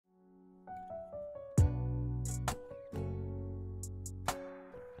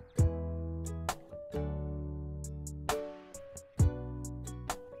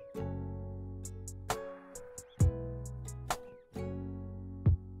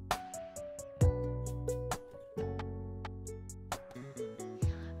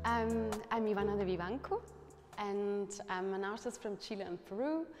I'm Ivana de Vivanco, and I'm an artist from Chile and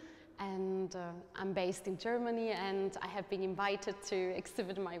Peru, and I'm based in Germany, and I have been invited to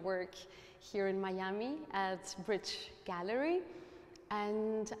exhibit my work here in Miami at Bridge Gallery,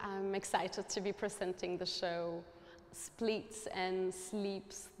 and I'm excited to be presenting the show Splits and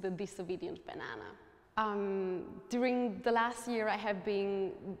Sleeps, the Disobedient Banana. During the last year I have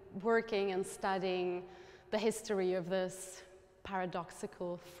been working and studying the history of this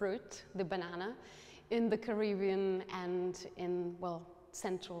paradoxical fruit, the banana, in the Caribbean and in, well,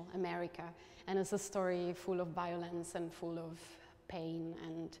 Central America. And it's a story full of violence and full of pain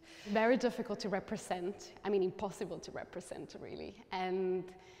and very difficult to represent. I mean, impossible to represent, really. And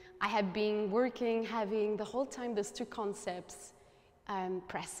I have been working, having the whole time these two concepts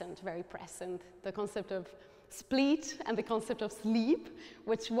present, very present. The concept of split and the concept of sleep,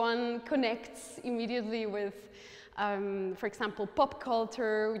 which one connects immediately with, for example, pop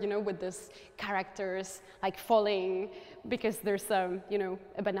culture, you know, with these characters like falling because there's a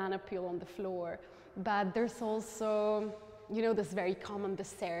banana peel on the floor. But there's also, you know, this very common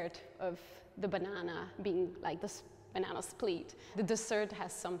dessert of the banana being like this banana split. The dessert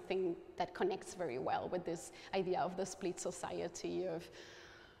has something that connects very well with this idea of the split society, of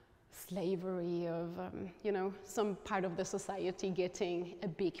slavery, of, you know, some part of the society getting a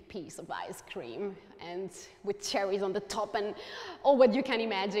big piece of ice cream and with cherries on the top and all what you can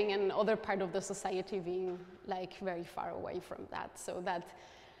imagine, and other part of the society being like very far away from that. So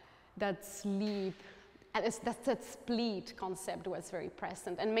that sleep, and that split concept was very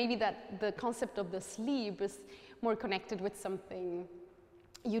present. And maybe that the concept of the sleep is more connected with something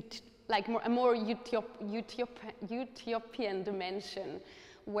like a more utopian dimension,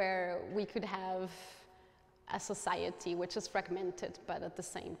 where we could have a society which is fragmented, but at the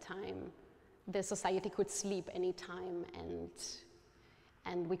same time the society could sleep anytime,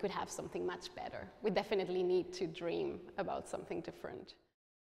 and we could have something much better. We definitely need to dream about something different.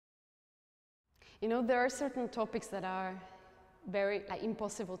 You know, there are certain topics that are very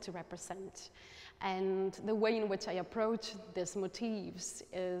impossible to represent, and the way in which I approach these motifs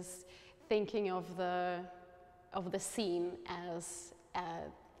is thinking of the scene as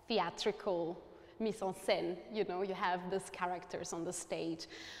a theatrical mise en scène. You know, you have these characters on the stage,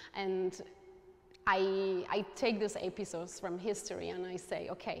 and I take these episodes from history and I say,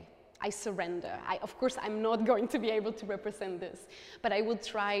 okay, I surrender. Of course, I'm not going to be able to represent this, but I will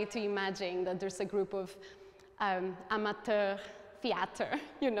try to imagine that there's a group of amateur theater,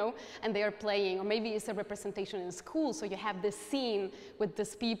 you know, and they are playing, or maybe it's a representation in school, so you have this scene with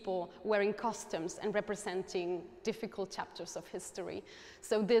these people wearing costumes and representing difficult chapters of history.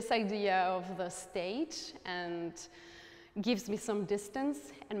 So this idea of the stage and gives me some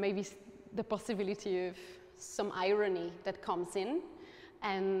distance and maybe the possibility of some irony that comes in,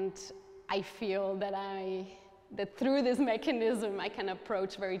 and I feel that through this mechanism I can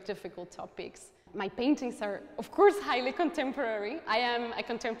approach very difficult topics. My paintings are, of course, highly contemporary. I am a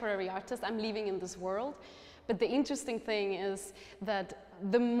contemporary artist. I'm living in this world. But the interesting thing is that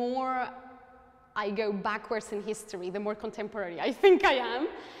the more I go backwards in history, the more contemporary I think I am,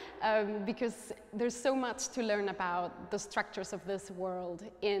 because there's so much to learn about the structures of this world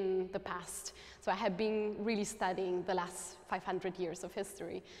in the past. So I have been really studying the last 500 years of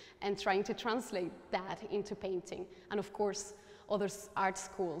history and trying to translate that into painting. And of course, other art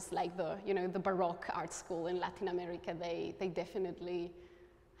schools, like the Baroque art school in Latin America, they definitely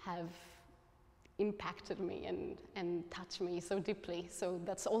have impacted me and touched me so deeply. So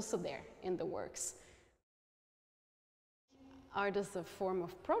that's also there in the works. Art is a form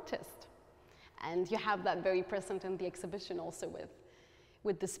of protest, and you have that very present in the exhibition also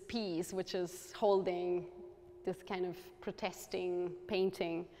with this piece, which is holding this kind of protesting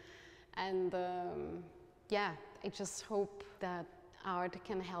painting. And yeah, I just hope that art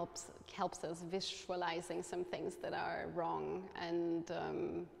can helps us visualizing some things that are wrong, and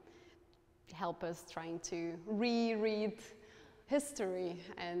help us trying to reread history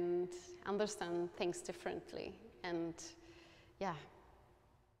and understand things differently. And yeah.